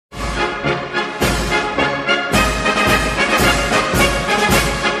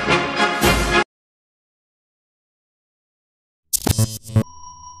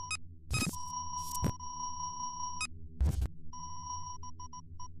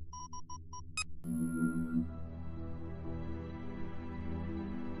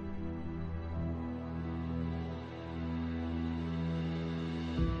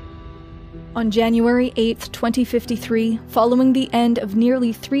On January 8, 2053, following the end of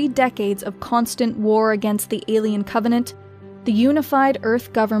nearly 3 decades of constant war against the alien covenant, the unified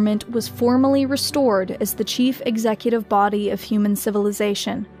Earth government was formally restored as the chief executive body of human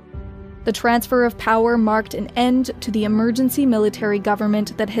civilization. The transfer of power marked an end to the emergency military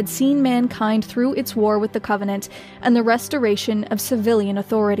government that had seen mankind through its war with the Covenant and the restoration of civilian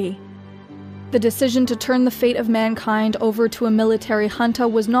authority. The decision to turn the fate of mankind over to a military junta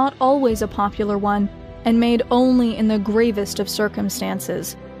was not always a popular one, and made only in the gravest of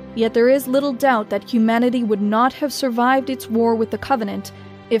circumstances. Yet there is little doubt that humanity would not have survived its war with the Covenant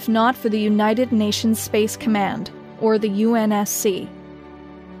if not for the United Nations Space Command, or the UNSC.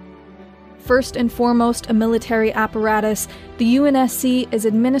 First and foremost a military apparatus, the UNSC is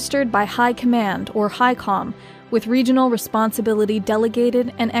administered by High Command, or HICOM, with regional responsibility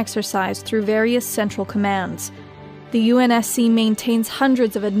delegated and exercised through various central commands. The UNSC maintains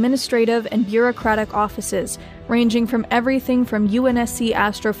hundreds of administrative and bureaucratic offices, ranging from everything from UNSC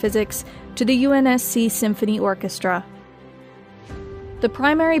Astrophysics to the UNSC Symphony Orchestra. The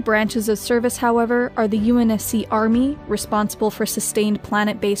primary branches of service, however, are the UNSC Army, responsible for sustained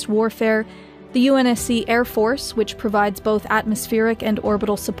planet-based warfare, the UNSC Air Force, which provides both atmospheric and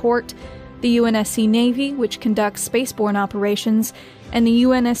orbital support, the UNSC Navy, which conducts spaceborne operations, and the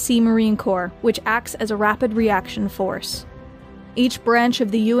UNSC Marine Corps, which acts as a rapid reaction force. Each branch of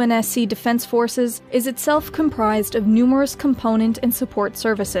the UNSC Defense Forces is itself comprised of numerous component and support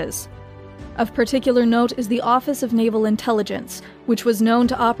services. Of particular note is the Office of Naval Intelligence, which was known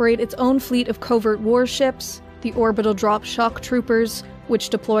to operate its own fleet of covert warships, the Orbital Drop Shock Troopers, which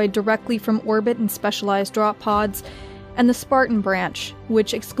deployed directly from orbit in specialized drop pods, and the Spartan branch,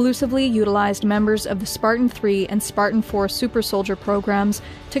 which exclusively utilized members of the Spartan 3 and Spartan 4 super soldier programs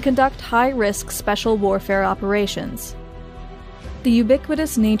to conduct high-risk special warfare operations. The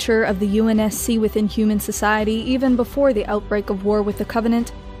ubiquitous nature of the UNSC within human society, even before the outbreak of war with the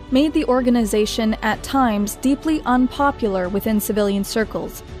Covenant, made the organization at times deeply unpopular within civilian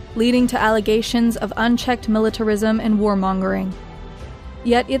circles, leading to allegations of unchecked militarism and warmongering.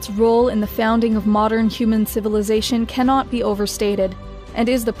 Yet its role in the founding of modern human civilization cannot be overstated, and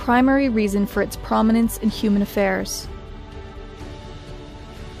is the primary reason for its prominence in human affairs.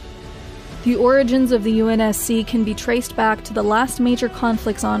 The origins of the UNSC can be traced back to the last major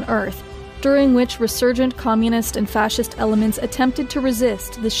conflicts on Earth, during which resurgent communist and fascist elements attempted to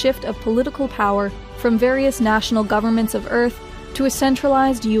resist the shift of political power from various national governments of Earth to a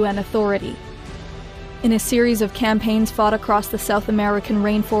centralized UN authority. In a series of campaigns fought across the South American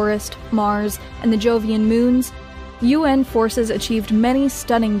rainforest, Mars, and the Jovian moons, UN forces achieved many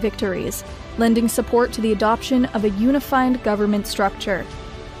stunning victories, lending support to the adoption of a unified government structure.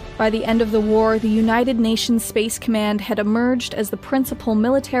 By the end of the war, the United Nations Space Command had emerged as the principal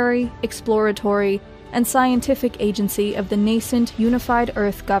military, exploratory, and scientific agency of the nascent Unified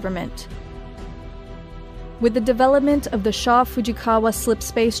Earth government. With the development of the Shah Fujikawa slip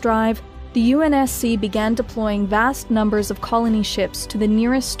space drive, the UNSC began deploying vast numbers of colony ships to the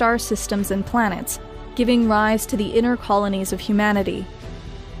nearest star systems and planets, giving rise to the inner colonies of humanity.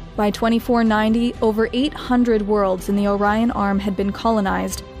 By 2490, over 800 worlds in the Orion Arm had been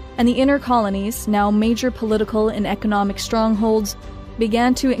colonized, and the inner colonies, now major political and economic strongholds,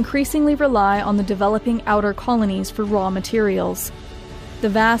 began to increasingly rely on the developing outer colonies for raw materials. The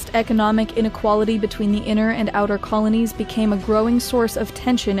vast economic inequality between the inner and outer colonies became a growing source of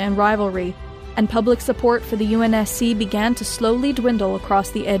tension and rivalry, and public support for the UNSC began to slowly dwindle across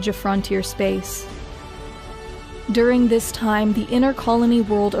the edge of frontier space. During this time, the inner colony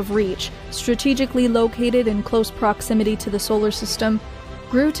world of Reach, strategically located in close proximity to the solar system,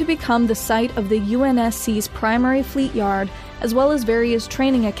 grew to become the site of the UNSC's primary fleet yard, as well as various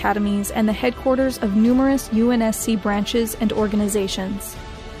training academies and the headquarters of numerous UNSC branches and organizations.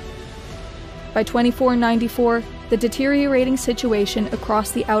 By 2494, the deteriorating situation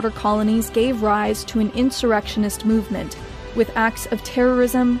across the outer colonies gave rise to an insurrectionist movement, with acts of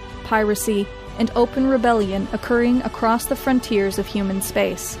terrorism, piracy, and open rebellion occurring across the frontiers of human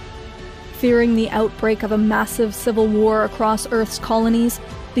space. Fearing the outbreak of a massive civil war across Earth's colonies,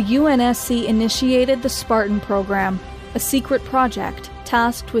 the UNSC initiated the Spartan program, a secret project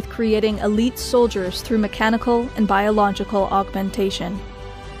tasked with creating elite soldiers through mechanical and biological augmentation.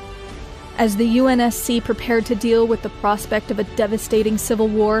 As the UNSC prepared to deal with the prospect of a devastating civil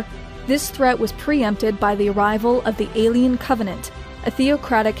war, this threat was preempted by the arrival of the Alien Covenant, a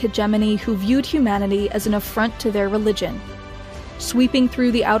theocratic hegemony who viewed humanity as an affront to their religion. Sweeping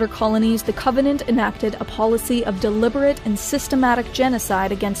through the outer colonies, the Covenant enacted a policy of deliberate and systematic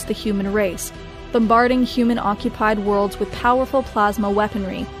genocide against the human race, bombarding human-occupied worlds with powerful plasma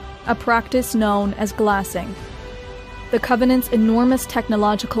weaponry, a practice known as glassing. The Covenant's enormous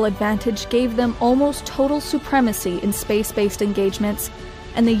technological advantage gave them almost total supremacy in space-based engagements,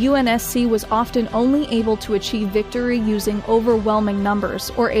 and the UNSC was often only able to achieve victory using overwhelming numbers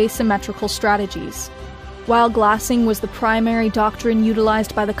or asymmetrical strategies. While glassing was the primary doctrine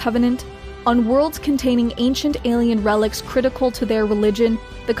utilized by the Covenant, on worlds containing ancient alien relics critical to their religion,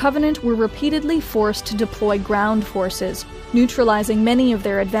 the Covenant were repeatedly forced to deploy ground forces, neutralizing many of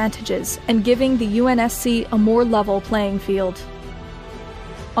their advantages and giving the UNSC a more level playing field.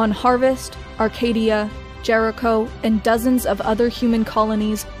 On Harvest, Arcadia, Jericho, and dozens of other human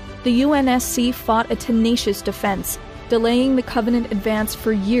colonies, the UNSC fought a tenacious defense, delaying the Covenant advance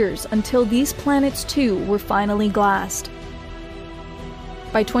for years until these planets too were finally glassed.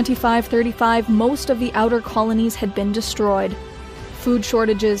 By 2535, most of the outer colonies had been destroyed. Food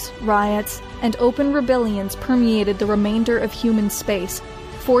shortages, riots, and open rebellions permeated the remainder of human space,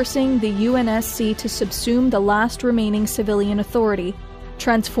 forcing the UNSC to subsume the last remaining civilian authority,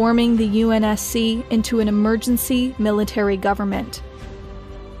 transforming the UNSC into an emergency military government.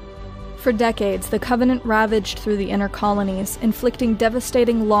 For decades, the Covenant ravaged through the inner colonies, inflicting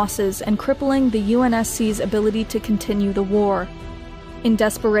devastating losses and crippling the UNSC's ability to continue the war. In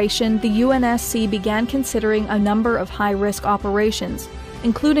desperation, the UNSC began considering a number of high-risk operations,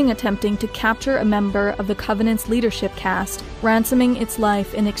 including attempting to capture a member of the Covenant's leadership caste, ransoming its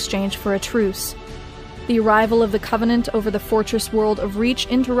life in exchange for a truce. The arrival of the Covenant over the fortress world of Reach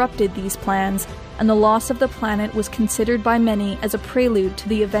interrupted these plans, and the loss of the planet was considered by many as a prelude to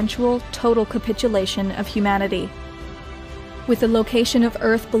the eventual total capitulation of humanity. With the location of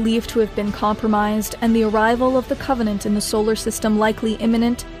Earth believed to have been compromised and the arrival of the Covenant in the solar system likely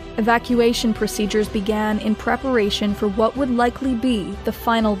imminent, evacuation procedures began in preparation for what would likely be the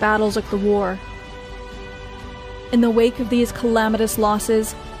final battles of the war. In the wake of these calamitous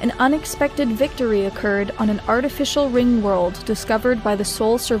losses, an unexpected victory occurred on an artificial ring world discovered by the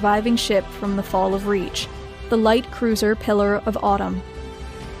sole surviving ship from the fall of Reach, the light cruiser Pillar of Autumn.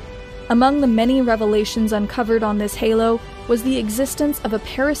 Among the many revelations uncovered on this halo was the existence of a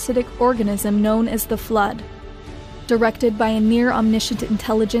parasitic organism known as the Flood. Directed by a near-omniscient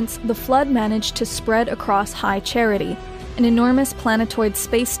intelligence, the Flood managed to spread across High Charity, an enormous planetoid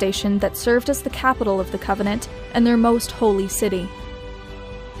space station that served as the capital of the Covenant and their most holy city.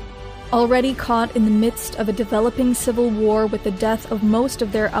 Already caught in the midst of a developing civil war with the death of most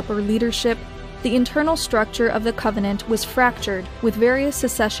of their upper leadership, the internal structure of the Covenant was fractured, with various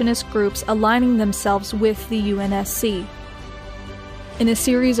secessionist groups aligning themselves with the UNSC. In a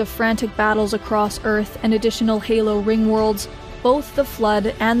series of frantic battles across Earth and additional Halo ring worlds, both the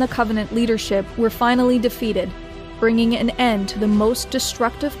Flood and the Covenant leadership were finally defeated, bringing an end to the most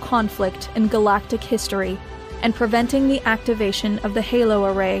destructive conflict in galactic history, and preventing the activation of the Halo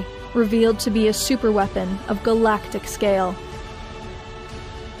Array, revealed to be a superweapon of galactic scale.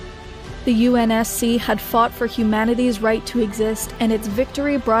 The UNSC had fought for humanity's right to exist, and its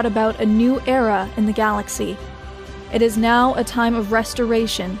victory brought about a new era in the galaxy. It is now a time of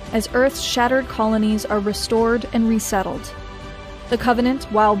restoration, as Earth's shattered colonies are restored and resettled. The Covenant,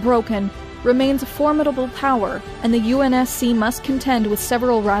 while broken, remains a formidable power, and the UNSC must contend with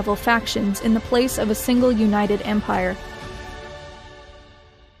several rival factions in the place of a single united empire.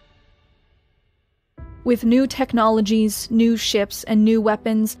 With new technologies, new ships, and new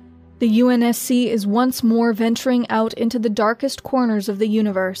weapons, the UNSC is once more venturing out into the darkest corners of the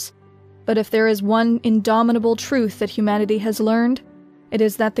universe. But if there is one indomitable truth that humanity has learned, it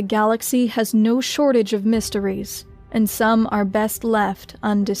is that the galaxy has no shortage of mysteries, and some are best left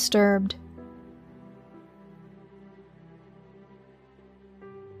undisturbed.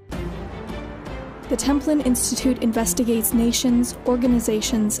 The Templin Institute investigates nations,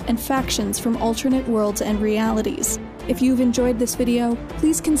 organizations, and factions from alternate worlds and realities. If you've enjoyed this video,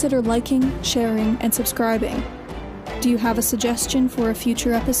 please consider liking, sharing, and subscribing. Do you have a suggestion for a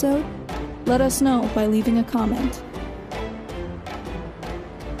future episode? Let us know by leaving a comment.